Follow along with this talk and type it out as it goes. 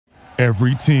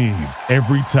Every team,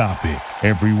 every topic,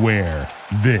 everywhere.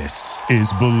 This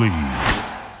is Believe.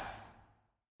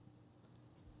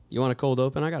 You want a cold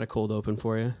open? I got a cold open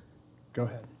for you. Go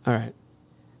ahead. All right.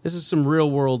 This is some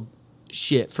real world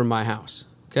shit from my house,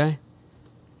 okay?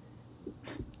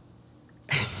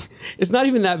 It's not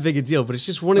even that big a deal, but it's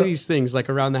just one of these things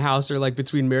like around the house or like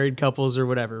between married couples or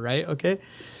whatever, right? Okay?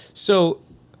 So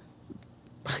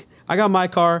I got my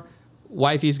car,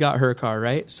 wifey's got her car,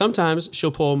 right? Sometimes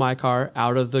she'll pull my car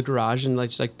out of the garage and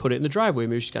just put it in the driveway.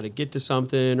 Maybe she's got to get to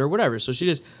something or whatever. So she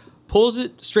just pulls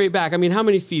it straight back. I mean, how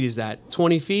many feet is that?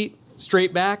 20 feet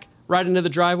straight back, right into the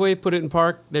driveway, put it in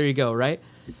park. There you go, right?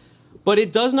 But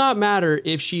it does not matter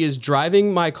if she is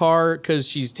driving my car because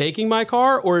she's taking my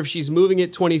car or if she's moving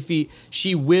it 20 feet,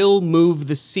 she will move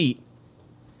the seat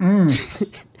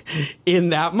in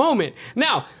that moment.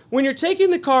 Now, when you're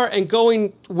taking the car and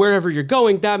going wherever you're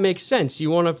going, that makes sense. You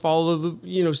want to follow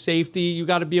the, safety. You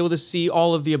got to be able to see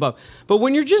all of the above. But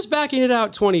when you're just backing it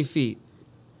out 20 feet,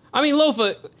 I mean,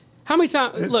 Lofa, how many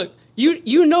times? Look.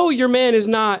 You know your man is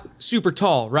not super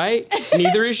tall, right?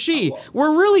 Neither is she.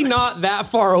 We're really not that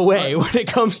far away when it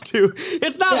comes to...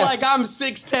 It's not like I'm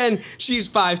 6'10", she's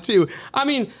 5'2". I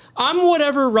mean, I'm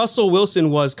whatever Russell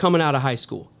Wilson was coming out of high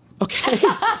school, okay?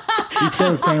 He's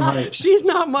still the same height. She's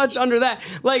not much under that.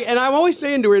 And I'm always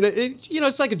saying to her, and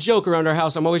it's like a joke around our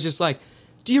house. I'm always just like,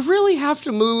 do you really have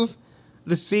to move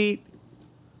the seat?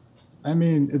 I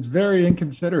mean, it's very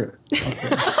inconsiderate.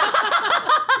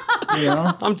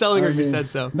 I'm telling her you said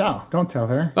so. No, don't tell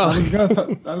her. Oh. I was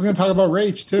going to talk about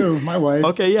Rach too, my wife.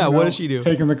 Okay, yeah. What does she do?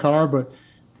 Taking the car, but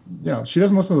she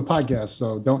doesn't listen to the podcast,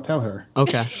 so don't tell her.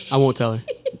 Okay, I won't tell her.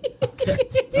 Okay.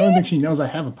 I don't think she knows I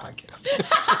have a podcast.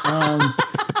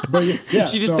 But yeah,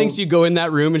 she just thinks you go in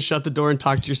that room and shut the door and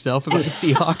talk to yourself about the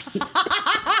Seahawks.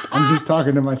 I'm just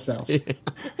talking to myself.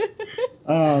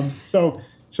 Yeah. So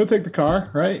she'll take the car,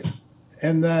 right?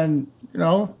 And then,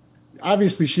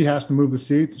 obviously, she has to move the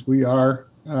seats. We are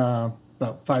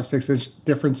about 5-6 inch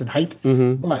difference in height.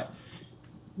 Mm-hmm. But,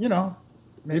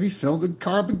 maybe fill the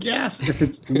car up with gas if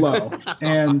it's low.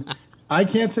 And I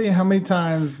can't tell you how many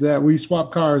times that we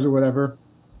swap cars or whatever.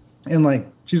 And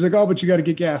she's like, oh, but you got to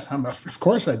get gas. I'm like, of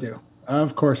course I do.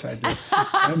 Of course I do.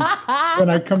 And then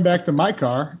I come back to my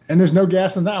car and there's no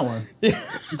gas in that one.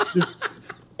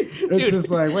 It's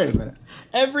just like, wait a minute.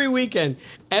 Every weekend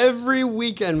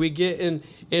we get in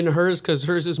hers because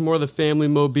hers is more the family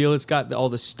mobile. It's got all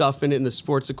the stuff in it and the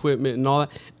sports equipment and all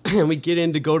that. And we get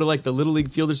in to go to the Little League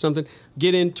field or something.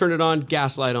 Get in, turn it on,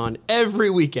 gas light on. Every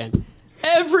weekend.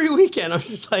 I'm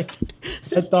just like...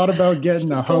 I thought about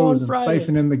getting a hose and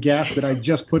siphoning the gas that I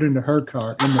just put into her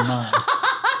car into mine.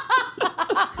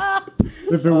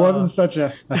 If it wasn't such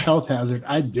a health hazard,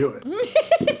 I'd do it.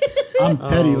 I'm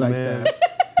petty that.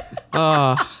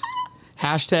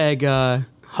 Hashtag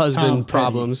husband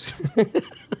problems.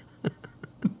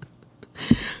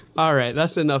 All right,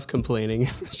 that's enough complaining.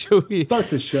 Should we start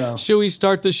the show? Should we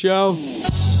start the show?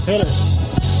 Hit it.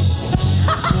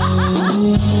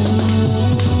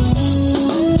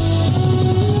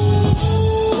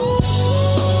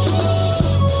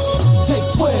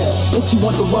 Take 12 if you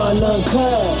want to run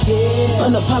uncut. Yeah,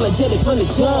 unapologetic from the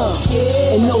jump.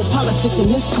 Yeah, ain't no politics in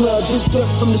this club, just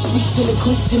dirt from the streets and the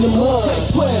creeks in the mud.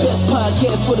 Take 12, best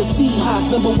podcast for the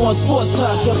Seahawks, #1 sports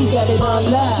talk. Yeah, we got it on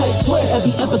live. Take 12,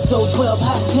 every episode 12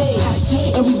 hot takes,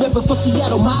 and we reppin' for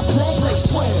Seattle, my place. Take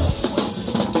 12.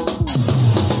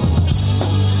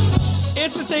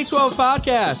 It's the Take 12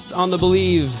 podcast on the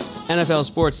Believe NFL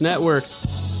Sports Network.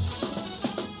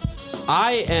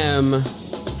 I am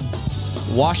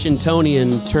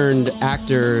Washingtonian turned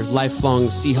actor, lifelong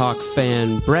Seahawk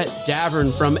fan, Brett Davern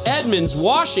from Edmonds,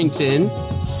 Washington.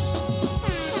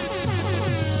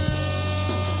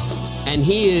 And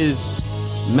he is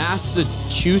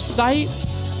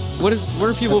Massachusetts. What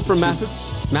are people from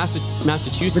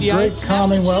Massachusetts? The great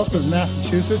Commonwealth of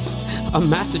Massachusetts. A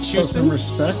Massachusetts. Show some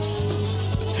respect.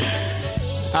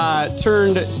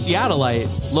 Turned Seattleite,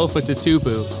 Lofa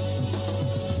Tatupu.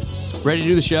 Ready to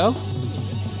do the show?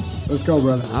 Let's go,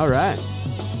 brother. All right.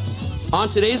 On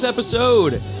today's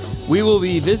episode, we will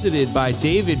be visited by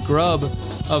David Grubb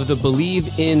of the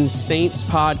Believe in Saints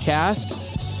podcast,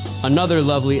 another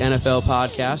lovely NFL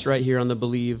podcast right here on the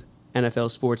Believe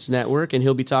NFL Sports Network, and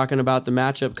he'll be talking about the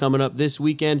matchup coming up this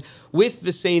weekend with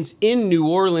the Saints in New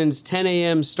Orleans, 10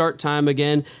 a.m. start time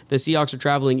again. The Seahawks are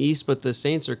traveling east, but the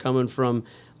Saints are coming from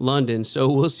London,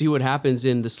 so we'll see what happens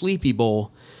in the Sleepy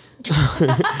Bowl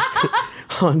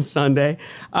on Sunday.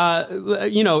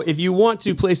 If you want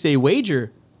to place a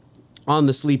wager on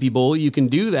the Sleepy Bowl, you can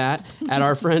do that at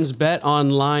our friends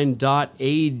betonline.ag.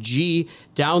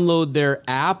 Download their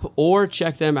app or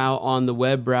check them out on the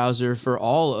web browser for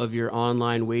all of your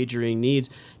online wagering needs.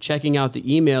 Checking out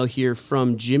the email here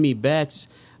from Jimmy Betts.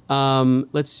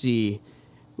 Let's see.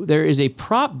 There is a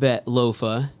prop bet,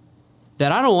 Lofa,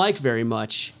 that I don't like very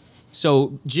much.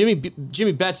 So Jimmy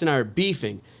Betts and I are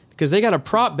beefing because they got a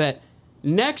prop bet.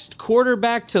 Next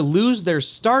quarterback to lose their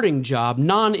starting job,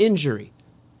 non-injury.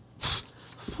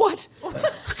 What?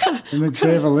 And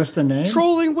they have a list of names?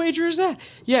 Trolling wager is that?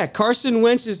 Yeah, Carson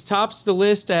Wentz tops the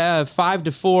list at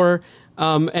 5-4,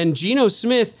 and Geno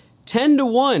Smith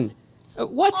 10-1.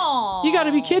 What? Aww. You got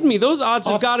to be kidding me. Those odds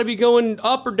have got to be going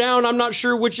up or down. I'm not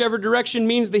sure whichever direction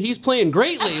means that he's playing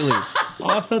great lately.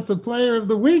 Offensive player of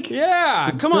the week.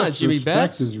 Yeah, come on, Jimmy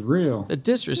Betts. Disrespect is real. The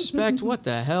disrespect, what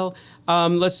the hell?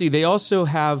 Let's see. They also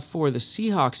have for the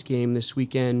Seahawks game this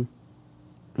weekend.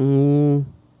 Jimmy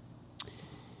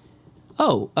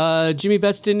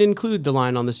Betts didn't include the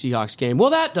line on the Seahawks game.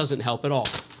 Well, that doesn't help at all.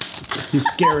 He's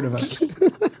scared of us.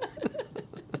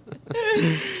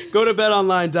 Go to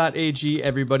betonline.ag,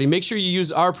 everybody. Make sure you use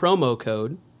our promo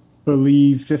code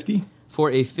Believe 50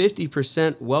 for a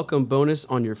 50% welcome bonus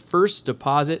on your first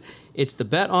deposit. It's the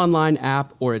BetOnline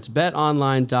app or it's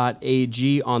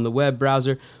betonline.ag on the web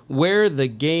browser where the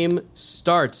game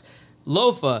starts.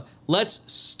 Lofa, let's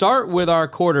start with our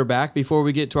quarterback before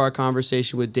we get to our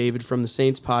conversation with David from the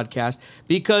Saints podcast,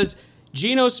 because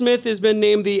Geno Smith has been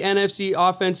named the NFC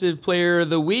Offensive Player of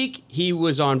the Week. He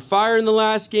was on fire in the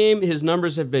last game. His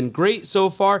numbers have been great so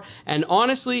far. And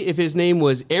honestly, if his name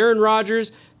was Aaron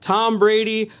Rodgers, Tom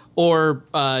Brady, or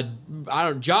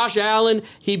Josh Allen,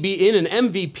 he'd be in an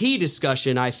MVP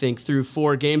discussion, I think, through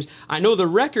 4 games. I know the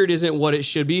record isn't what it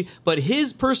should be, but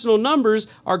his personal numbers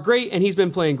are great, and he's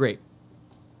been playing great.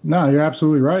 No, you're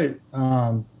absolutely right.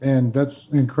 And that's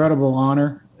an incredible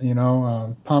honor,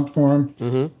 pumped for him.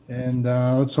 Mm-hmm. And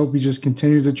let's hope he just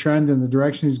continues the trend in the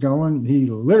direction he's going. He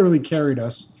literally carried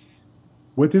us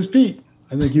with his feet.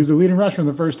 I think he was the leading rusher in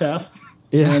the first half.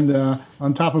 Yeah. And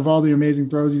on top of all the amazing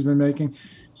throws he's been making.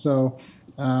 So,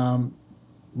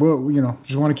 we'll,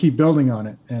 just want to keep building on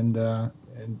it. And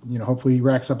hopefully he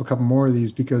racks up a couple more of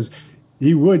these because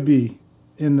he would be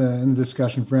in the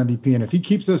discussion for MVP, and if he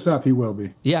keeps this up, he will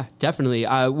be. Yeah, definitely.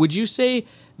 Would you say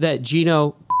that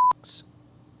Geno?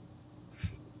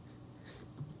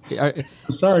 I'm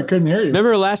sorry, I couldn't hear you.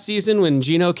 Remember last season when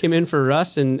Geno came in for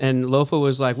Russ and Lofa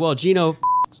was like, "Well, Geno."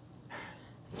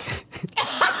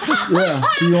 Yeah.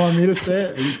 Do you want me to say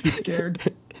it? Are you too scared?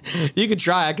 You could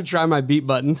try. I could try my beat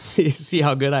button. See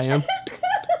how good I am.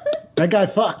 That guy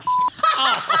fucks.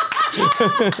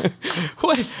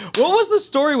 What was the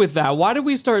story with that? Why did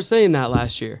we start saying that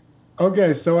last year?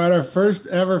 Okay, so at our first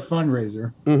ever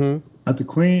fundraiser at the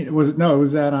Queen, it was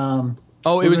at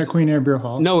at Queen Anne Beer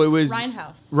Hall. No, it was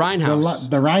Rhinehouse.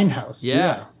 The Rhinehouse.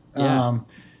 Yeah.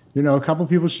 A couple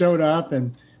people showed up,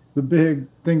 and the big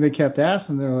thing they kept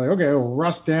asking, they're like, okay, well,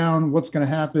 Russ down, what's going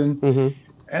to happen? Mm-hmm.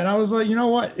 And I was like, you know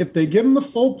what? If they give him the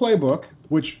full playbook,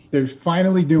 which they're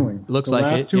finally doing. Looks the like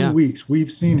last it, 2 weeks, we've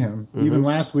seen him. Mm-hmm. Even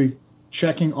last week,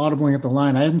 checking audibly at the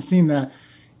line. I hadn't seen that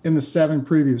in the 7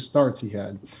 previous starts he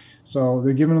had. So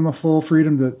they're giving him the full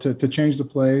freedom to change the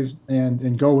plays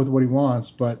and go with what he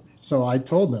wants. But so I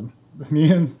told them,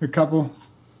 me and a couple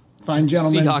fine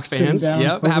gentlemen, Seahawks fans,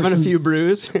 having a few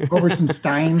brews over some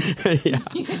steins.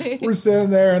 We're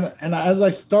sitting there, and as I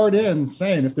start in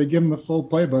saying, if they give him the full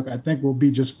playbook, I think we'll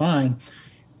be just fine.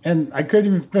 And I couldn't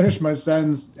even finish my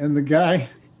sentence, and the guy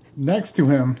next to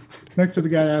the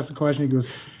guy asked the question, he goes,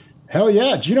 hell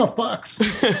yeah, Geno fucks.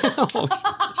 Oh,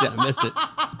 shit, I missed it.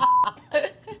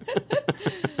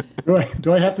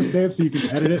 Do I have to say it so you can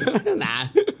edit it? Nah.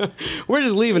 We're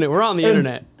just leaving it. We're on the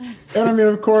internet. And I mean,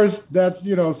 of course, that's,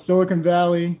 Silicon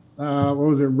Valley. What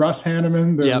was it? Russ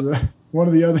Hanneman, one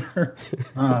of the other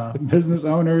business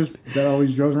owners that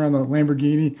always drove around the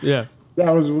Lamborghini. Yeah. That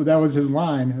was his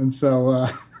line. And so,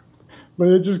 but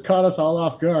it just caught us all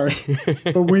off guard.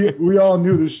 But we all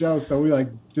knew the show, so we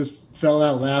just fell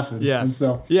out laughing. Yeah. And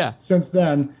so since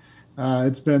then,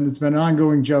 it's been an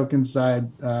ongoing joke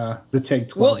inside the Take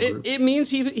 12 Well, group. it means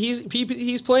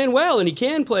he's playing well, and he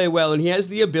can play well, and he has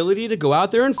the ability to go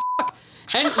out there and fuck.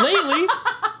 And lately,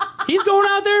 he's going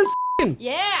out there and fucking.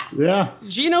 Yeah. Yeah.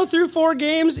 Geno through 4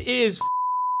 games is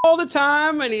all the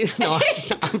time, and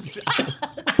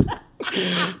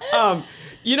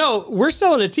we're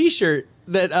selling a T-shirt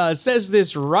that says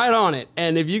this right on it.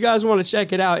 And if you guys want to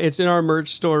check it out, it's in our merch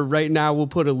store right now. We'll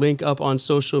put a link up on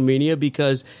social media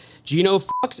because Geno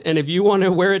fucks, and if you want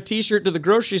to wear a t-shirt to the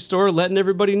grocery store letting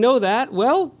everybody know that,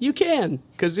 well, you can,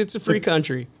 because it's a free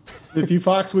country. If you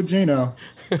fox with Geno,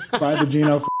 buy the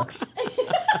Geno fucks.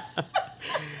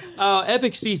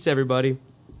 Epic Seats, everybody.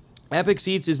 Epic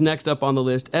Seats is next up on the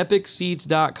list.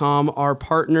 EpicSeats.com, our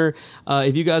partner.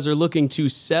 If you guys are looking to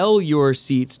sell your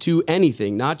seats to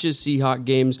anything, not just Seahawks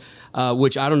games,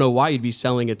 which I don't know why you'd be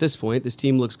selling at this point. This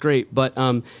team looks great. But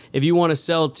if you want to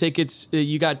sell tickets,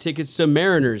 you got tickets to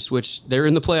Mariners, which they're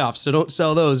in the playoffs, so don't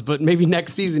sell those. But maybe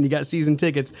next season you got season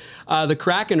tickets. The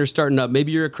Kraken are starting up.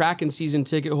 Maybe you're a Kraken season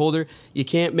ticket holder. You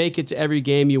can't make it to every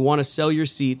game. You want to sell your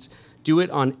seats. Do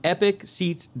it on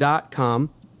EpicSeats.com.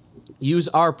 Use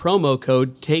our promo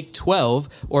code TAKE12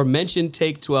 or mention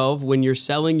TAKE12 when you're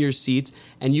selling your seats,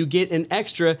 and you get an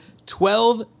extra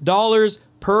 $12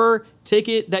 per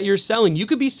ticket that you're selling. You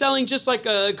could be selling just like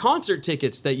concert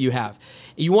tickets that you have.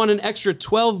 You want an extra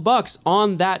 $12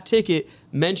 on that ticket,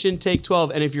 mention TAKE12.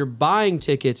 And if you're buying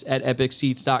tickets at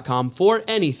EpicSeats.com for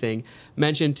anything,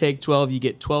 mention TAKE12. You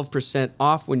get 12%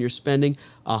 off when you're spending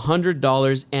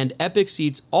 $100. And Epic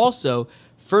Seats also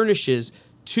furnishes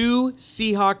 2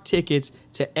 Seahawks tickets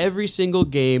to every single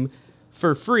game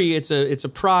for free. It's a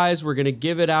prize. We're going to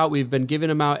give it out. We've been giving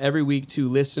them out every week to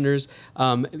listeners.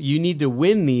 You need to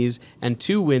win these, and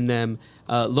to win them,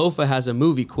 Lofa has a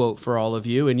movie quote for all of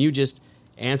you, and you just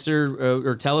answer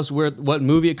or tell us what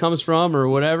movie it comes from or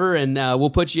whatever, and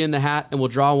we'll put you in the hat and we'll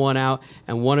draw one out,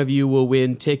 and one of you will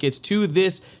win tickets to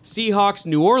this Seahawks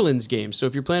New Orleans game. So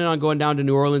if you're planning on going down to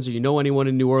New Orleans, or you know anyone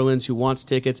in New Orleans who wants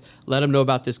tickets, let them know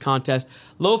about this contest.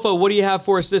 Lofa, what do you have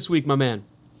for us this week, my man?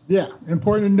 Yeah,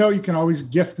 important to know you can always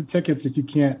gift the tickets if you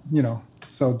can't,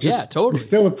 So totally. We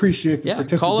still appreciate the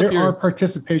participation. There are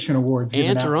participation awards.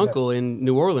 Aunt or uncle in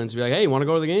New Orleans be like, hey, you want to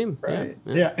go to the game? Right.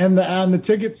 Yeah. And the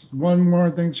tickets, one more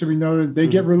thing should be noted, they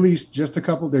get released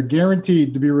they're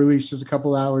guaranteed to be released just a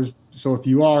couple hours. So if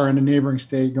you are in a neighboring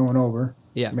state going over,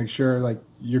 make sure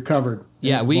you're covered.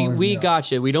 Yeah, we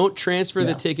got you. We don't transfer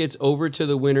the tickets over to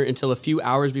the winner until a few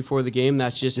hours before the game.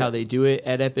 That's just how they do it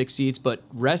at Epic Seats. But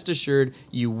rest assured,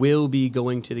 you will be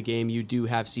going to the game. You do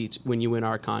have seats when you win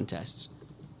our contests.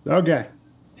 Okay,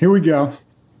 here we go.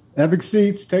 Epic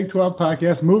Seats, Take 12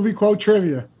 podcast, movie quote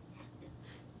trivia.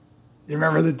 You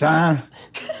remember the time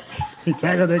he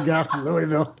tackled that guy from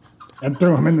Louisville and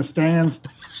threw him in the stands?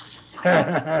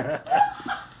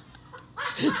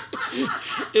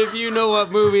 If you know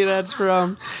what movie that's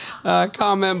from,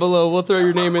 comment below. We'll throw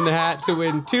your name in the hat to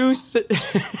win two seats,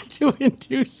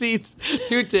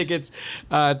 2 tickets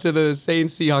to the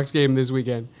Saints Seahawks game this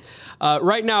weekend.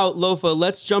 Right now, Lofa,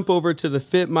 let's jump over to the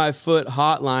Fit My Foot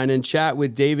hotline and chat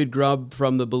with David Grubb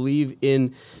from the Believe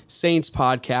in Saints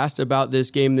podcast about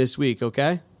this game this week,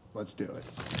 okay? Let's do it.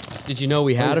 Did you know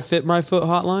we had a Fit My Foot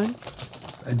hotline?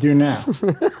 I do now.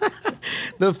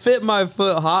 The Fit My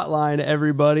Foot hotline,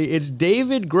 everybody. It's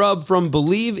David Grubb from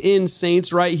Believe in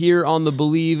Saints right here on the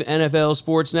Believe NFL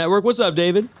Sports Network. What's up,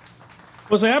 David?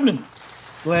 What's happening?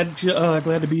 Glad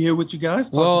to be here with you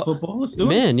guys. Talk some football. Let's do it.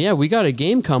 Man, yeah, we got a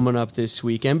game coming up this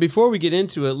weekend. Before we get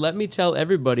into it, let me tell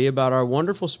everybody about our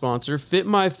wonderful sponsor, Fit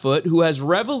My Foot, who has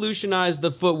revolutionized the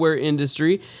footwear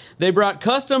industry. They brought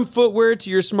custom footwear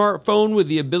to your smartphone with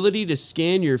the ability to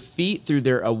scan your feet through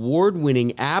their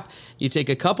award-winning app. You take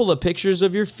a couple of pictures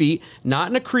of your feet, not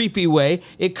in a creepy way.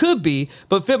 It could be,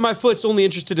 but Fit My Foot's only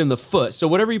interested in the foot. So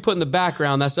whatever you put in the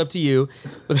background, that's up to you.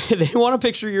 They want to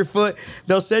picture your foot.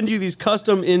 They'll send you these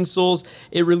custom insoles.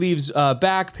 It relieves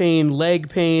back pain, leg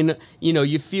pain.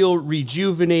 You feel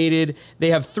rejuvenated. They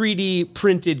have 3D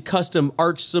printed custom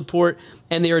arch support,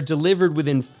 and they are delivered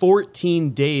within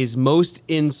 14 days. Most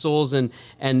insoles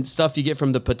and stuff you get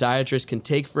from the podiatrist can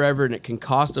take forever, and it can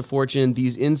cost a fortune.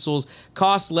 These insoles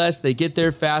cost less. They get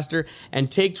there faster.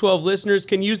 And Take 12 listeners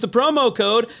can use the promo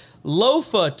code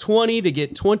LOFA20 to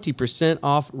get 20%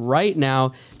 off right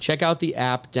now. Check out the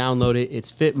app, download it.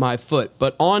 It's Fit My Foot.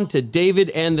 But on to David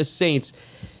and the Saints.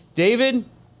 David?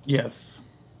 Yes.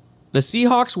 The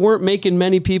Seahawks weren't making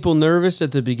many people nervous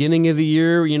at the beginning of the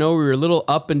year. We were a little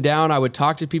up and down. I would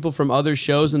talk to people from other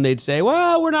shows and they'd say,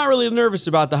 well, we're not really nervous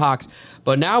about the Hawks.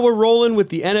 But now we're rolling with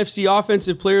the NFC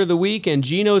Offensive Player of the Week, and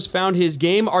Geno's found his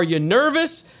game. Are you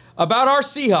nervous about our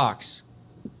Seahawks?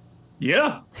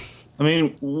 Yeah. I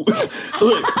mean, look,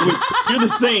 you're the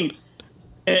Saints,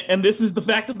 and this is the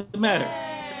fact of the matter.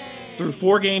 Through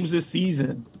 4 games this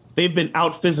season, they've been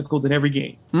out-physicaled in every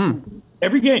game.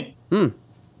 Every game. And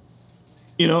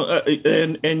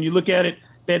you look at it,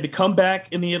 they had to come back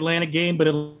in the Atlanta game, but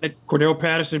Cordell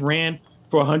Patterson ran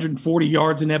for 140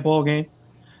 yards in that ball game.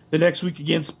 The next week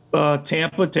against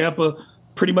Tampa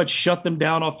pretty much shut them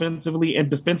down offensively and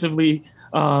defensively.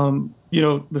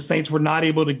 The Saints were not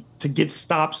able to get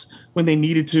stops when they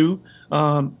needed to.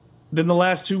 Then the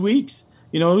last 2 weeks,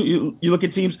 you look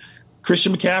at teams,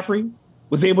 Christian McCaffrey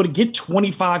was able to get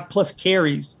 25 plus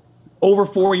carries, over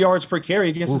 4 yards per carry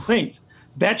against the Saints.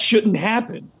 That shouldn't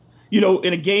happen.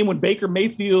 In a game when Baker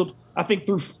Mayfield, I think,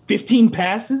 threw 15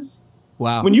 passes.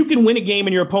 Wow. When you can win a game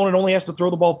and your opponent only has to throw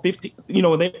the ball 50, you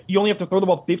only have to throw the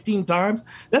ball 15 times.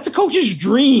 That's a coach's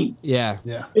dream. Yeah.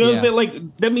 What I'm saying?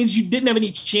 Like, that means you didn't have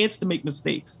any chance to make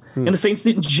mistakes. And the Saints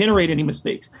didn't generate any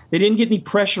mistakes. They didn't get any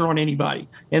pressure on anybody.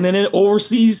 And then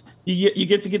overseas, you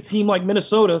get to get a team like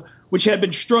Minnesota, which had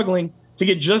been struggling to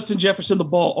get Justin Jefferson the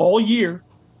ball all year.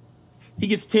 He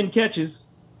gets 10 catches,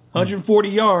 140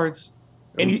 yards,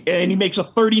 and he makes a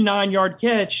 39-yard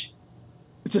catch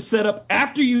to set up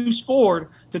after you scored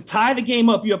to tie the game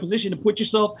up. You have position to put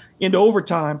yourself into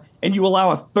overtime, and you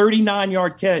allow a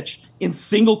 39-yard catch in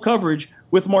single coverage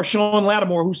with Marshawn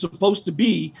Lattimore, who's supposed to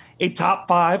be a top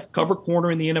 5 cover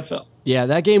corner in the NFL. Yeah,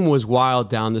 that game was wild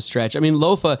down the stretch. I mean,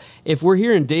 Lofa, if we're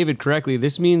hearing David correctly,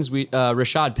 this means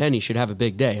Rashad Penny should have a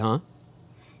big day, huh?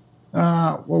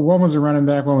 Well, one was a running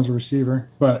back, one was a receiver,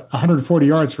 but 140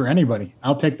 yards for anybody.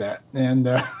 I'll take that. And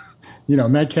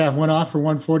Metcalf went off for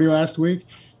 140 last week.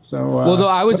 So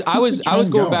I was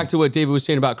going back to what David was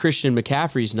saying about Christian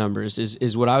McCaffrey's numbers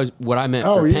is what I meant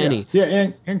for Penny.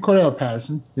 Yeah, and Cordell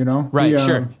Patterson, Right,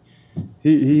 sure.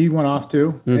 He went off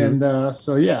too. Mm-hmm.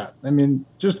 And I mean,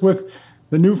 just with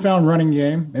the newfound running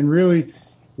game and really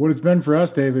what it's been for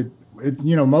us, David, it's,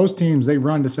 most teams, they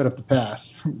run to set up the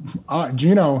pass.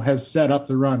 Geno has set up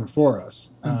the run for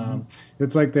us.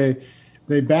 It's like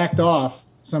they backed off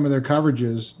some of their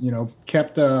coverages,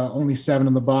 kept only 7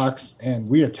 in the box, and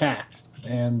we attacked.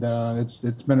 And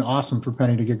it's been awesome for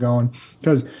Penny to get going,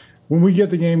 because when we get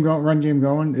the run game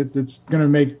going, it's going to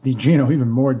make the Geno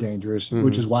even more dangerous,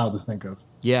 which is wild to think of.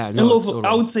 Yeah. No, totally.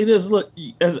 I would say this, look,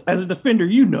 as a defender,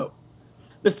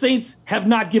 the Saints have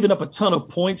not given up a ton of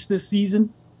points this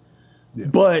season. Yeah.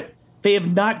 But they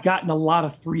have not gotten a lot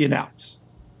of 3 and outs.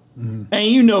 And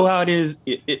you know how it is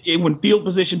when field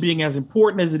position being as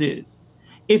important as it is.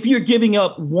 If you're giving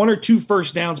up 1 or 2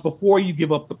 first downs before you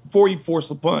force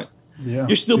a punt,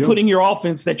 you're still putting your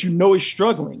offense that is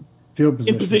struggling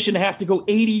in position to have to go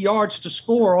 80 yards to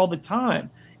score all the time.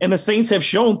 And the Saints have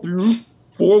shown through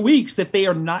 4 weeks that they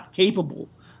are not capable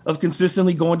of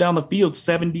consistently going down the field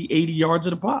 70, 80 yards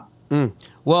at a pop.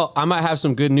 Well, I might have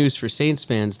some good news for Saints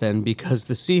fans then, because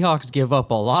the Seahawks give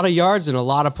up a lot of yards and a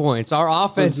lot of points. Our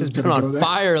offense has been on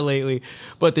fire lately,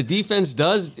 but the defense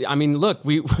does. I mean, look,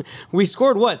 we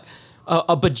scored what?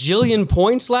 A bajillion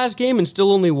points last game and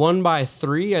still only won by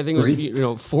 3. I think it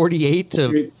was 48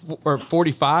 or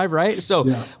 45, right?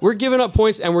 So we're giving up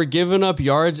points and we're giving up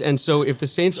yards. And so if the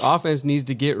Saints offense needs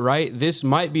to get right, this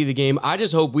might be the game. I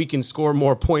just hope we can score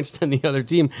more points than the other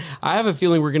team. I have a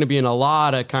feeling we're going to be in a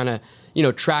lot of kind of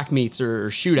track meets or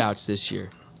shootouts this year.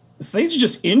 The Saints are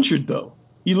just injured though.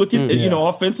 You look at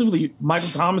offensively, Michael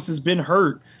Thomas has been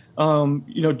hurt.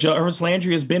 Jarvis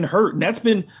Landry has been hurt, and that's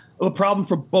been the problem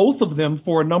for both of them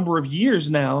for a number of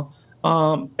years now.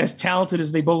 As talented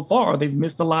as they both are, they've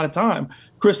missed a lot of time.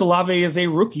 Chris Olave is a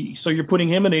rookie, so you're putting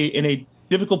him in a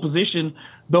difficult position.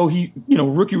 Though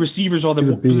rookie receivers are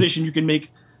the position you can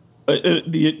make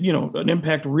an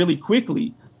impact really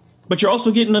quickly. But you're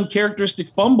also getting uncharacteristic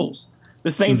fumbles.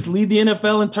 The Saints lead the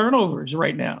NFL in turnovers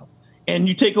right now, and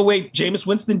you take away Jameis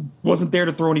Winston wasn't there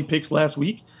to throw any picks last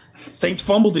week. Saints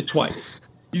fumbled it twice.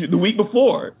 The week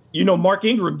before, Mark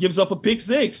Ingram gives up a pick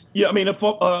 6.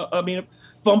 A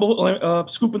fumble,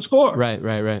 scoop and score.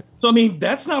 Right. So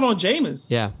that's not on Jameis.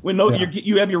 Yeah.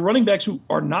 You have your running backs who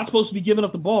are not supposed to be giving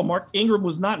up the ball. Mark Ingram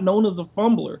was not known as a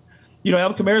fumbler.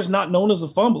 Alvin Kamara is not known as a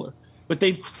fumbler, but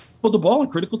they've fumbled the ball in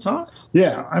critical times.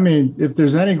 Yeah, if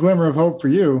there's any glimmer of hope for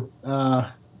you,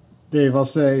 Dave, I'll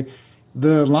say.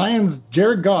 The Lions,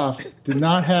 Jared Goff, did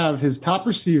not have his top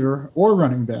receiver or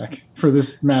running back for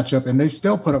this matchup, and they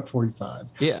still put up 45.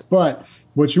 Yeah. But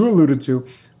what you alluded to,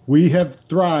 we have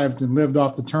thrived and lived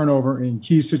off the turnover in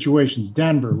key situations.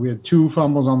 Denver, we had 2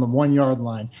 fumbles on the 1-yard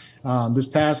line. This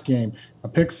past game, a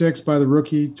pick 6 by the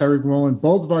rookie, Tyreek Woolen.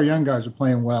 Both of our young guys are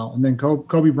playing well. And then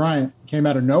Kobe Bryant came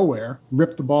out of nowhere,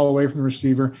 ripped the ball away from the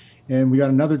receiver, and we got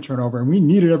another turnover. And we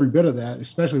needed every bit of that,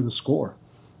 especially the score.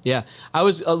 Yeah, I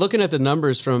was looking at the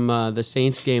numbers from the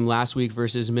Saints game last week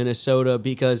versus Minnesota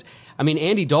because,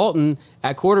 Andy Dalton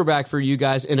at quarterback for you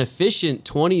guys, an efficient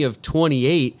 20 of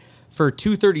 28 for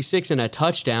 236 and a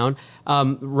touchdown.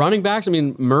 Running backs, I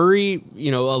mean, Murray,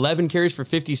 11 carries for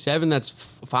 57. That's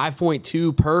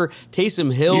 5.2 per.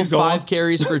 Taysom Hill, 5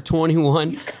 carries for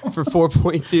 21 for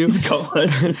 4.2. He's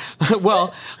going.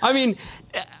 Well, I mean,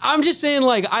 I'm just saying,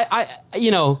 like,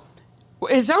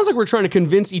 it sounds like we're trying to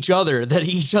convince each other that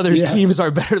each other's teams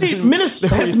are better than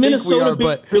Has Minnesota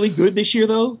been really good this year,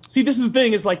 though? See, this is the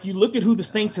thing, is like you look at who the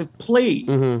Saints have played.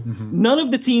 None of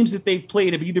the teams that they've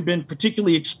played have either been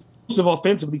particularly explosive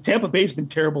offensively. Tampa Bay's been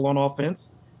terrible on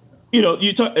offense.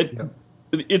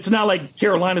 It's not like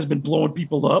Carolina's been blowing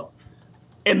people up.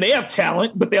 And they have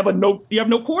talent, but you have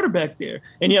no quarterback there.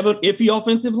 And you have an iffy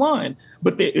offensive line.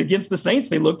 But against the Saints,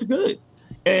 they looked good.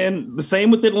 And the same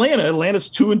with Atlanta. Atlanta's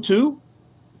 2-2.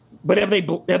 But have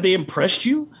they impressed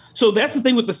you? So that's the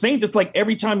thing with the Saints. It's like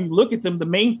every time you look at them, the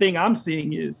main thing I'm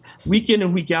seeing is week in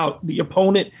and week out, the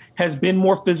opponent has been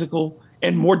more physical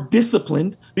and more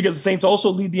disciplined, because the Saints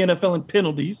also lead the NFL in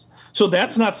penalties. So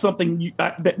that's not something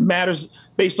that matters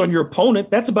based on your opponent.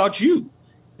 That's about you.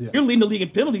 Yeah. You're leading the league in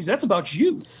penalties. That's about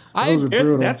you.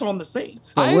 That's on the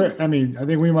Saints. So I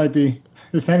think we might be,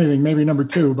 if anything, maybe number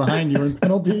 2 behind you in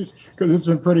penalties, because it's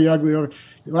been pretty ugly.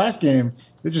 Last game,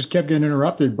 it just kept getting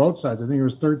interrupted, both sides. I think it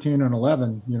was 13 and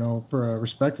 11, for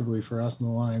respectively for us and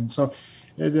the Lions. So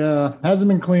it hasn't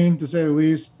been clean, to say the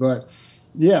least. But,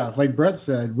 yeah, like Brett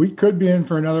said, we could be in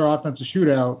for another offensive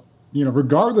shootout,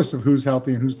 regardless of who's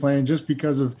healthy and who's playing, just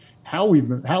because of how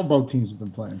both teams have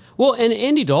been playing. Well, and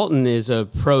Andy Dalton is a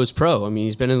pro's pro. I mean,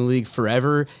 he's been in the league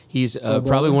forever. He's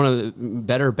probably one of the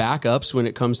better backups when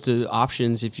it comes to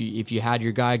options if you had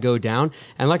your guy go down.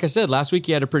 And like I said, last week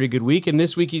he had a pretty good week, and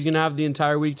this week he's going to have the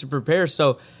entire week to prepare.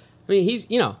 So, I mean, he's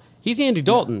Andy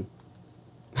Dalton.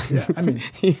 Yeah, I mean,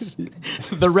 he's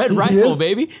the red rifle,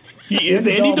 baby. He is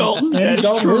Andy Dalton. Andy That's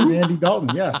Dalton true. is Andy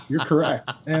Dalton. Yes, you're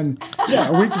correct. And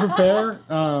a week to prepare.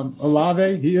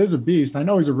 Olave, he is a beast. I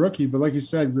know he's a rookie, but like you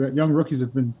said, young rookies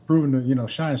have been proven to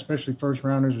shine, especially first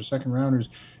rounders or second rounders.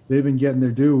 They've been getting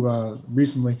their due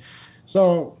recently.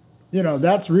 So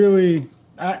that's really.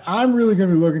 I'm really going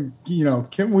to be looking.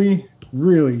 Can we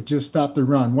really just stop the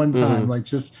run one time? Like,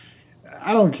 just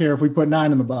I don't care if we put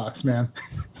 9 in the box, man.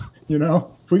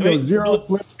 If we go zero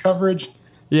blitz coverage,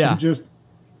 and just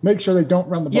make sure they don't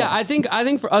run the ball. Yeah, I think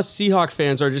for us Seahawks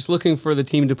fans are just looking for the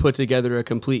team to put together a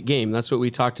complete game. That's what we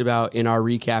talked about in our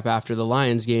recap after the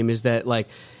Lions game, is that like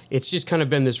it's just kind of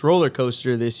been this roller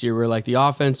coaster this year where like the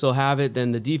offense will have it,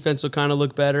 then the defense will kind of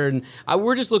look better, and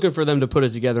we're just looking for them to put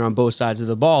it together on both sides of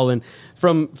the ball. And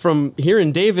from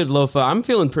hearing David Lofa, I'm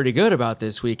feeling pretty good about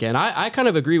this weekend. I kind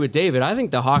of agree with David. I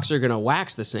think the Hawks are going to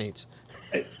wax the Saints.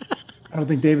 I don't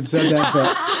think David said that,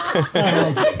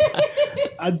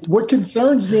 but what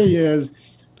concerns me is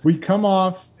we come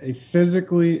off a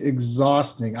physically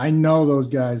exhausting. I know those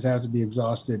guys have to be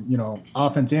exhausted,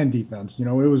 offense and defense. It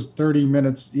was 30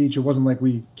 minutes each. It wasn't like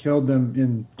we killed them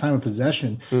in time of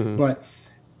possession, but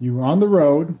you were on the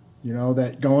road,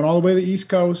 that going all the way to the East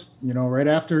Coast, right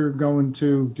after going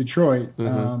to Detroit.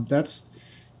 That's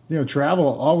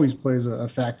travel always plays a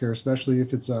factor, especially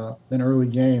if it's an early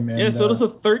game. And, so does a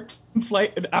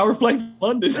 13-hour flight from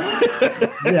London.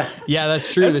 Yeah,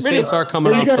 that's true. The Saints are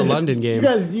coming off the London game.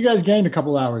 You guys gained a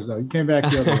couple hours, though. You came back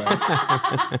the other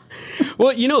way.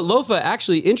 Well, Lofa,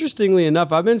 actually, interestingly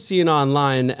enough, I've been seeing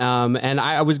online, and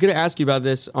I was going to ask you about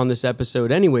this on this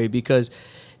episode anyway, because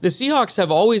the Seahawks have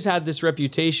always had this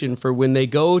reputation for when they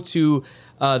go to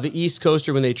the East Coast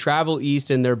or when they travel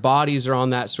east and their bodies are on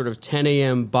that sort of 10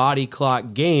 a.m. body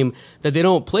clock game, that they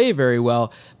don't play very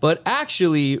well. But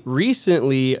actually,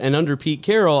 recently, and under Pete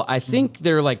Carroll, I think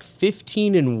they're like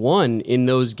 15-1 in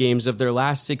those games of their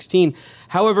last 16.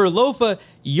 However, Lofa,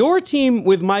 your team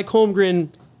with Mike Holmgren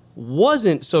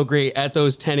wasn't so great at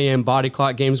those 10 a.m. body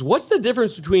clock games. What's the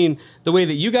difference between the way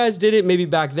that you guys did it maybe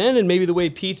back then and maybe the way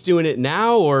Pete's doing it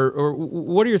now? Or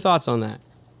what are your thoughts on that?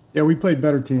 Yeah, we played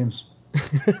better teams.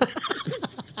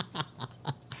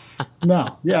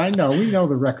 No, yeah, I know. We know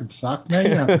the record sucked. Now you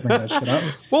don't have to bring that shit up.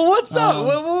 Well, what's up?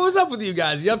 What was up with you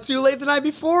guys? You up too late the night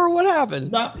before? What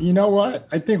happened? No, you know what?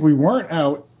 I think we weren't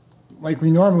out like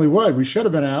we normally would. We should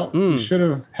have been out. We should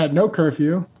have had no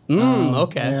curfew.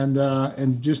 Okay.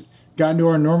 And just got into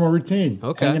our normal routine.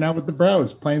 Okay. Hanging out with the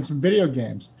bros, playing some video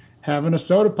games, having a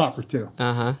soda pop or two.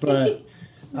 But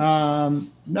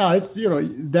no, it's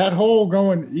that whole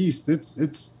going east.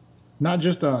 It's not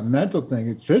just a mental thing.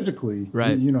 It's physically,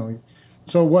 right?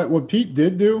 So what Pete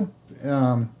did do,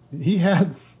 he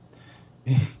had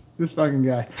this fucking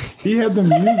guy. He had the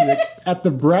music at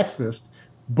the breakfast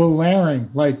blaring,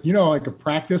 like, like a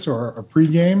practice or a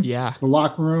pregame. Yeah. The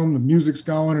locker room, the music's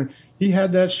going. And he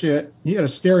had that shit. He had a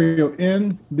stereo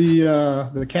in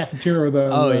the cafeteria or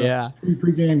the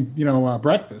pregame,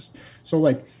 breakfast. So,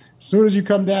 like, as soon as you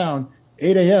come down,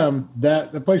 8 a.m.,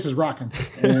 the place is rocking.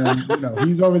 And,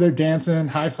 he's over there dancing,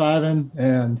 high-fiving,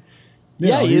 and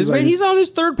he is, man. He's on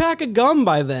his third pack of gum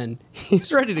by then.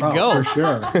 He's ready to go. For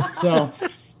sure. So,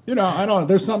 I don't.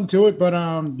 There's something to it, but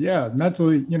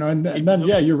mentally, and then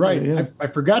you're right. Yeah. I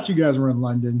forgot you guys were in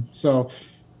London. So,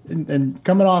 and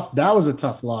coming off, that was a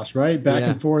tough loss, right? Back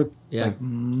and forth, like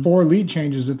 4 lead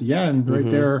changes at the end, right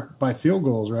there by field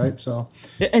goals, right? So,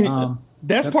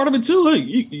 that's part of it too. Look,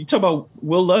 you talk about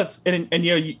Will Lutz, and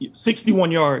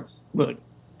 61 yards. Look,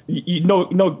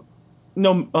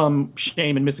 no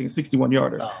shame in missing a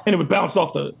 61-yarder, and it would bounce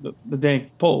off the dang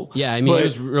pole. Yeah, I mean, he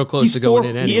was real close to going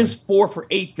in anyway. He is 4 for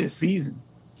 8 this season,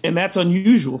 and that's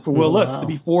unusual for Will Lutz to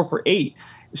be 4 for 8.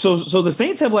 So the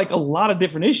Saints have like a lot of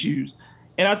different issues,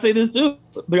 and I'd say this too: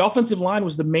 the offensive line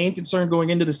was the main concern going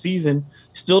into the season.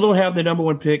 Still don't have the number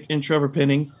 1 pick in Trevor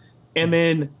Penning, and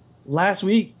then last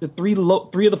week the three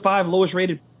of the 5 lowest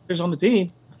rated players on the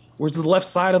team was the left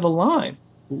side of the line.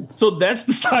 So that's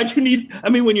the side you need. I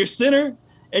mean, when your center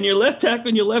and your left tackle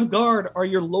and your left guard are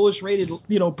your lowest rated,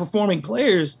 performing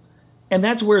players, and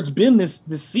that's where it's been this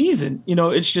season.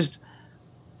 It's just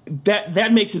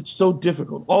that makes it so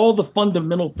difficult. All the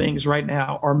fundamental things right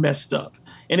now are messed up,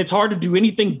 and it's hard to do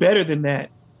anything better than that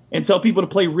and tell people to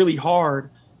play really hard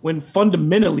when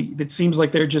fundamentally it seems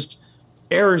like they're just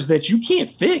errors that you can't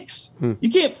fix. You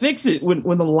can't fix it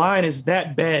when the line is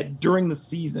that bad during the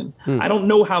season. I don't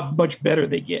know how much better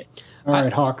they get. All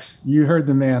right, Hawks, you heard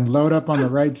the man. Load up on the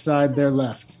right side, their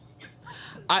left.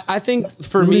 I think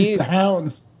for Release me, the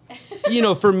hounds.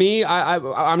 For me,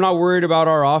 I'm not worried about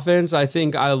our offense. I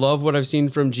think I love what I've seen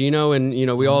from Geno, and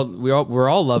we're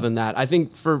all loving that. I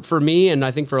think for me, and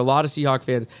I think for a lot of Seahawks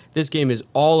fans, this game is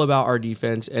all about our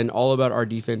defense and all about our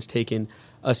defense taking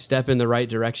a step in the right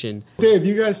direction. Dave,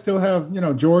 you guys still have,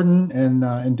 Jordan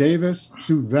and Davis,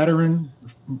 2 veteran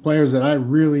players that I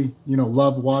really,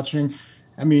 love watching.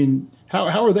 I mean,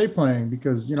 how are they playing?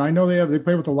 Because, I know they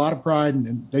play with a lot of pride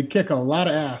and they kick a lot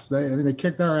of ass. They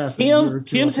kicked our ass.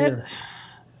 Cam's had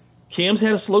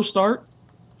a slow start.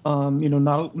 Not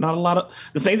a lot of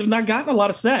the Saints have not gotten a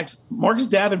lot of sacks. Marcus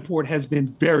Davenport has been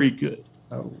very good.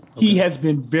 Oh, okay. He has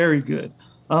been very good.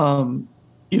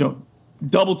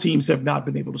 Double teams have not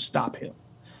been able to stop him.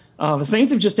 The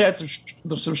Saints have just had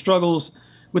some struggles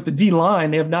with the D-line.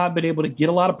 They have not been able to get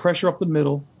a lot of pressure up the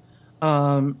middle,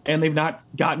 and they've not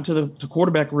gotten to the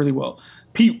quarterback really well.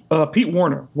 Pete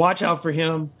Warner, watch out for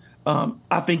him.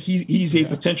 I think he's a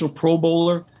potential Pro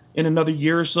Bowler in another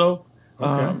year or so.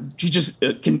 Okay. He just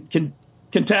can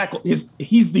tackle.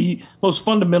 He's the most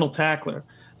fundamental tackler.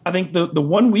 I think the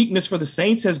one weakness for the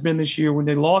Saints has been this year when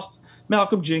they lost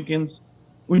Malcolm Jenkins,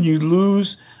 when you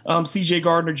lose C.J.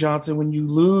 Gardner-Johnson, when you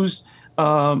lose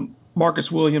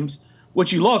Marcus Williams.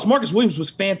 What you lost, Marcus Williams was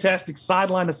fantastic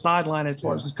sideline to sideline as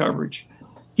far as his coverage.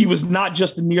 He was not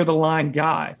just a near-the-line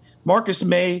guy. Marcus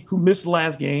May, who missed the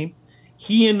last game,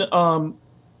 he and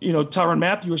Tyrann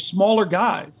Mathieu are smaller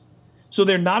guys. So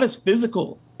they're not as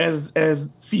physical as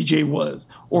CJ was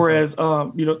or as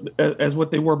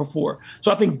what they were before.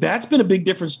 So I think that's been a big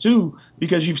difference too,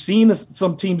 because you've seen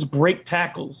some teams break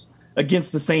tackles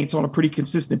against the Saints on a pretty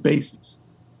consistent basis.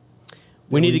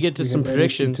 We need to get to some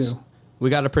predictions. We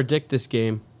got to predict this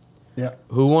game. Yeah.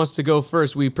 Who wants to go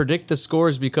first? We predict the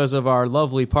scores because of our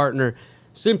lovely partner,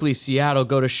 Simply Seattle.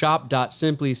 Go to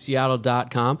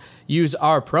shop.simplyseattle.com. Use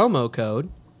our promo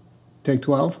code Take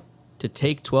 12 to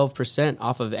take 12%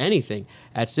 off of anything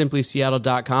at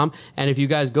simplyseattle.com. And if you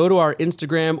guys go to our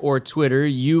Instagram or Twitter,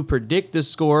 you predict the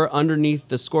score underneath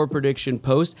the score prediction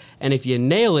post. And if you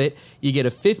nail it, you get a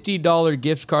 $50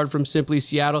 gift card from Simply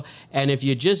Seattle. And if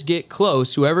you just get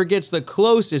close, whoever gets the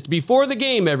closest before the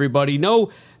game, everybody,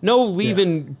 no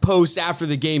leaving posts after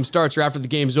the game starts or after the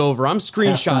game's over. I'm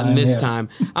screenshotting this time.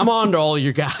 I'm on to all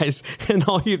you guys and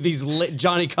all you these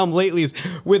Johnny come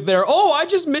latelys with their, I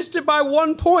just missed it by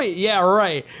 1 point. Yeah,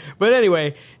 right. But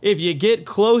anyway, if you get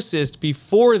closest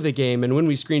before the game, and when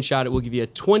we screenshot it, we'll give you a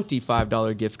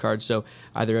 $25 gift card. So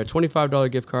either a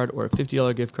 $25 gift card or a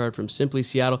 $50 gift card from Simply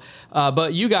Seattle.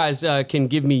 But you guys can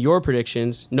give me your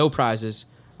predictions. No prizes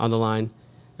on the line.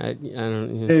 I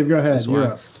don't. Dave, go ahead.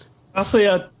 You're up. I'll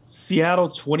say Seattle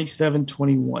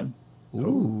 27-21.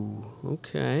 Ooh,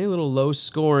 okay. A little low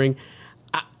scoring.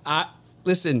 I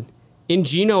listen, in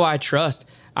Geno I trust.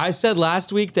 I said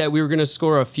last week that we were going to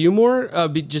score a few more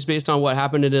just based on what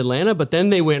happened in Atlanta, but then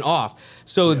they went off.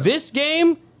 So this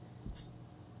game,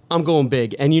 I'm going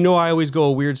big. And you know I always go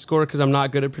a weird score because I'm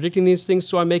not good at predicting these things,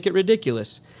 so I make it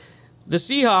ridiculous. The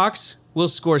Seahawks will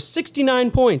score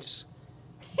 69 points.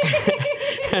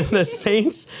 And the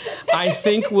Saints, I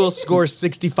think, will score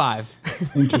 65.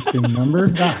 Interesting number.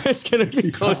 It's going to be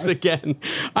close again.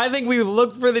 I think we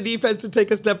look for the defense to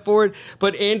take a step forward,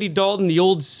 but Andy Dalton, the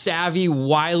old savvy,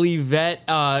 wily vet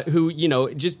who,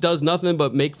 just does nothing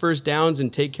but make first downs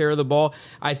and take care of the ball,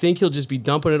 I think he'll just be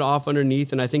dumping it off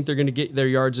underneath, and I think they're going to get their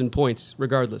yards and points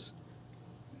regardless.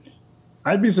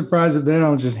 I'd be surprised if they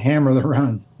don't just hammer the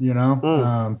run,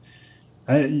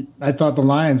 I thought the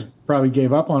Lions probably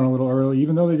gave up on it a little early,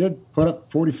 even though they did put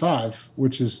up 45,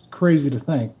 which is crazy to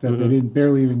think that they didn't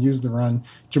barely even use the run.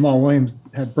 Jamal Williams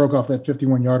broke off that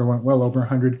 51-yarder, went well over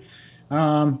 100.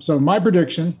 So my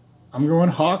prediction, I'm going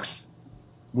Hawks.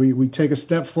 We take a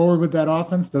step forward with that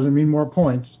offense. Doesn't mean more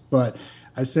points, but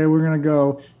I say we're going to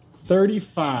go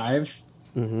 35,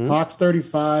 Hawks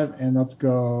 35, and let's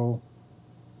go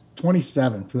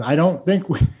 27. I don't think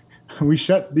we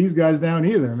shut these guys down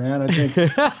either, man.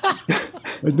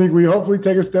 I think we hopefully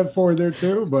take a step forward there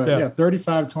too. But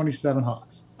 35-27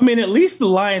 Hawks. I mean, at least the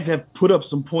Lions have put up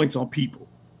some points on people.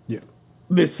 Yeah.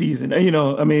 This season,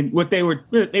 what they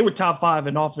were top 5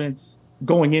 in offense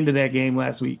going into that game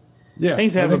last week. Yeah.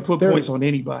 Saints haven't put points on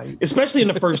anybody, especially in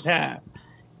the first half.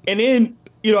 And then,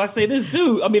 I say this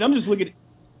too. I mean, I'm just looking at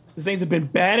the Saints have been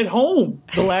bad at home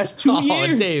the last 2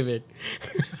 years. Oh, David.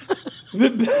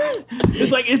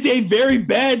 It's a very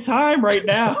bad time right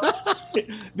now.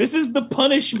 This is the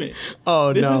punishment.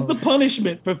 This is the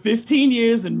punishment for 15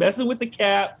 years and messing with the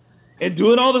cap and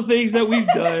doing all the things that we've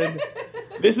done.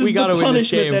 This is the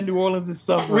punishment that New Orleans is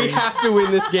suffering. We have to win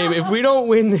this game. If we don't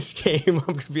win this game, I'm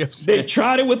going to be upset. They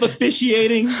tried it with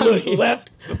officiating.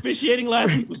 Officiating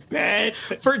last week was bad.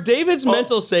 For David's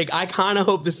mental sake, I kind of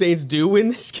hope the Saints do win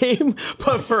this game.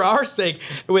 But for our sake,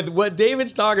 with what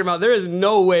David's talking about, there is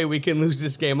no way we can lose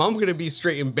this game. I'm going to be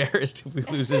straight embarrassed if we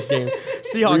lose this game.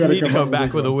 Seahawks need to come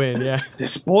back with a win. Yeah, they're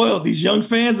spoiled. These young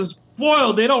fans are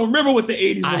spoiled. They don't remember what the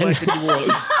 80s were like in New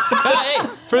Orleans. Hey,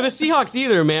 for the Seahawks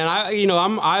either, man.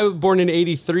 I was born in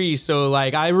 '83, so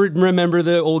I remember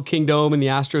the old Kingdome and the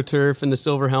AstroTurf and the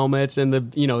silver helmets and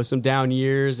the some down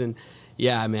years, and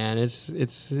yeah, man,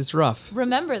 it's rough.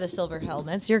 Remember the silver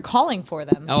helmets? You're calling for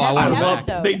them. Oh, I want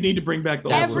episode. They need to bring back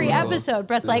those. Every episode,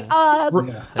 Brett's like, I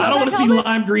don't want to see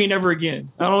lime green ever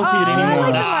again. I don't want to see it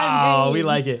anymore. Oh, we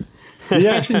like it. The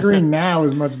action green now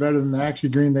is much better than the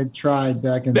action green they tried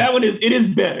back in. That one is. It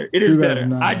is better. It is better.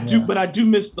 But I do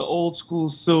miss the old school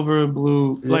silver and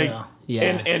blue.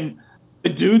 And the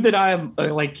dude that I'm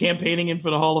campaigning in for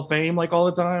the Hall of Fame all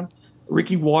the time,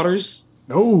 Ricky Waters.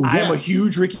 Oh, I am a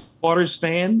huge Ricky Waters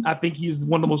fan. I think he's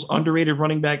one of the most underrated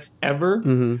running backs ever.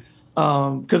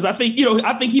 Because I think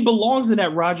he belongs in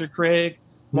that Roger Craig,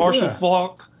 Marshall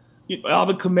Faulk,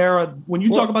 Alvin Kamara. When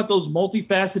you talk about those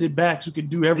multifaceted backs who could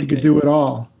do everything, he could do it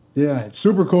all. Yeah, it's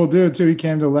super cool dude too. He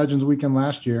came to Legends Weekend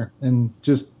last year and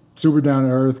just super down to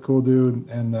earth, cool dude.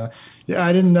 And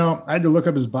I didn't know. I had to look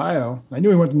up his bio. I knew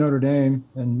he went to Notre Dame,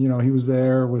 and he was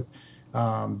there with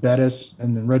Bettis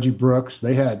and then Reggie Brooks.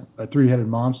 They had a 3-headed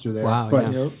monster there. Wow,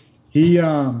 but he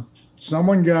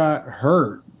someone got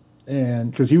hurt,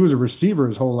 and because he was a receiver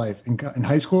his whole life in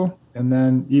high school, and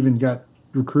then even got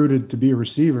recruited to be a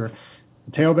receiver.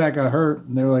 The tailback got hurt,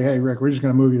 and they were like, "Hey, Rick, we're just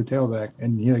going to move you to tailback,"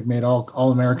 and he made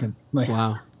all American.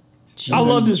 Wow, I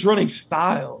loved his running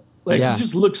style. He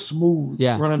just looks smooth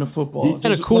running the football. And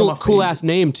a cool ass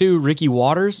name too, Ricky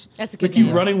Waters. That's a good Ricky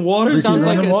name. Running Waters. Sounds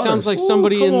like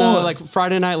somebody in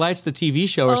Friday Night Lights, the TV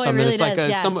show or something. Really it's like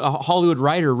a Hollywood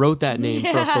writer wrote that name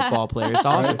for a football player. It's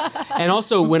awesome. And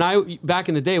also, back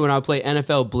in the day when I would play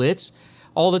NFL Blitz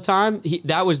all the time,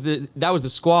 that was the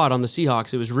squad on the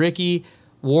Seahawks. It was Ricky,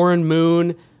 Warren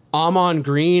Moon, Amon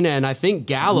Green, and I think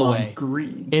Galloway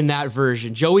in that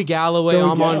version. Joey Galloway,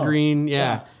 Amon Green,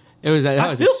 yeah. That was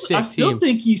a sick team. I still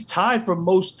think he's tied for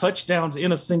most touchdowns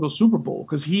in a single Super Bowl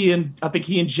because I think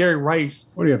he and Jerry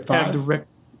Rice have 5? the record.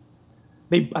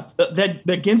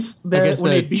 Against when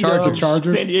they beat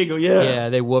Chargers. San Diego, yeah,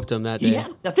 they whooped them that day.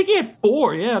 I think he had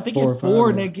 4. Yeah, I think he had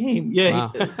 4 in that game. Yeah,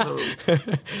 wow.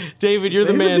 David, you're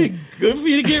the man. Good for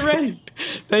you to get ready.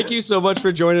 Thank you so much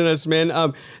for joining us,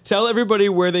 man. Tell everybody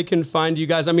where they can find you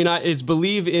guys. I mean, it's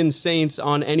Believe in Saints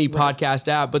on any podcast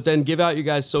app, but then give out you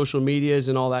guys' social medias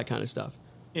and all that kind of stuff.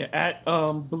 Yeah, at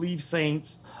Believe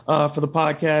Saints for the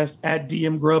podcast, at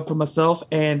DM Grub for myself,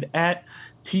 and at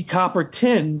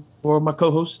TCopper10 for my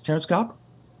co-host, Terrence Copper.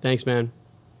 Thanks, man.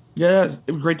 Yeah,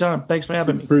 it was a great time. Thanks for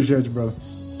having me. Appreciate you, brother.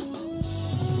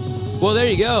 Well, there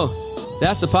you go.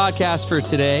 That's the podcast for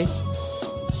today.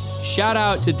 Shout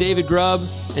out to David Grubb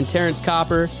and Terrence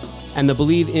Copper and the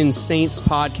Believe in Saints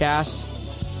podcast.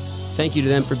 Thank you to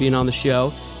them for being on the show.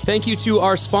 Thank you to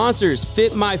our sponsors,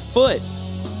 Fit My Foot.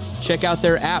 Check out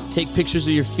their app. Take pictures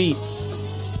of your feet.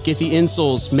 Get the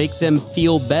insoles. Make them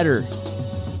feel better.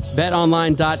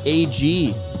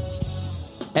 BetOnline.ag.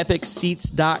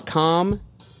 EpicSeats.com.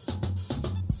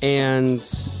 And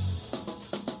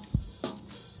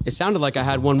it sounded like I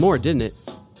had one more, didn't it?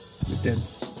 It did.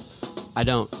 I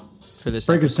don't for this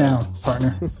Break episode. us down,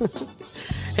 partner.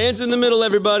 Hands in the middle,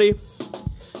 everybody.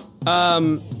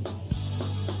 Well,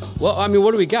 I mean,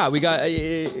 what do we got? We got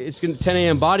it's going to 10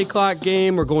 a.m. body clock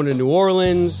game. We're going to New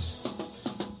Orleans.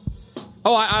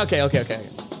 Oh, okay.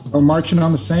 We're marching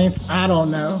on the Saints. I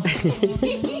don't know.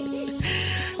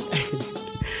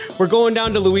 We're going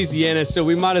down to Louisiana, so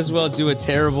we might as well do a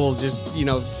terrible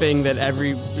thing that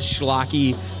every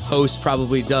schlocky host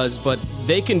probably does. But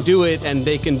they can do it, and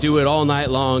they can do it all night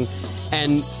long.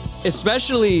 And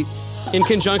especially in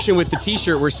conjunction with the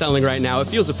T-shirt we're selling right now, it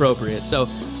feels appropriate. So,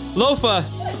 Lofa,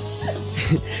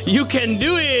 you can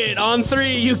do it on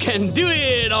 3. You can do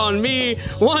it on me.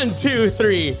 1, 2,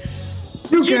 3.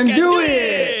 You can do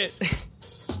it.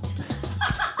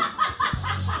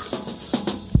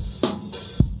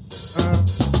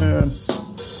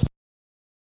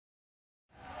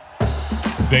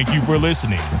 Thank you for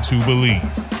listening to Believe.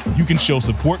 You can show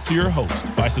support to your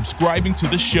host by subscribing to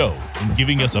the show and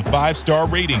giving us a 5-star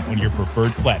rating on your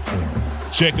preferred platform.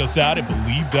 Check us out at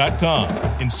Believe.com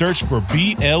and search for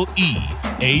BLEAV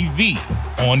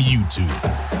on YouTube.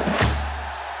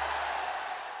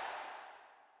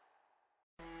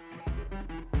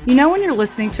 You know when you're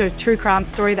listening to a true crime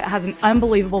story that has an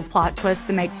unbelievable plot twist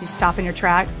that makes you stop in your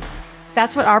tracks?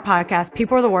 That's what our podcast,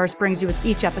 People Are the Worst, brings you with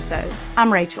each episode.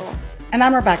 I'm Rachel. And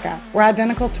I'm Rebecca. We're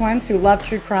identical twins who love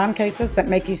true crime cases that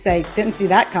make you say, didn't see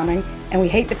that coming, and we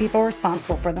hate the people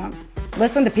responsible for them.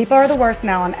 Listen to People Are the Worst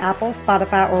now on Apple,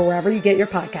 Spotify, or wherever you get your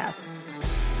podcasts.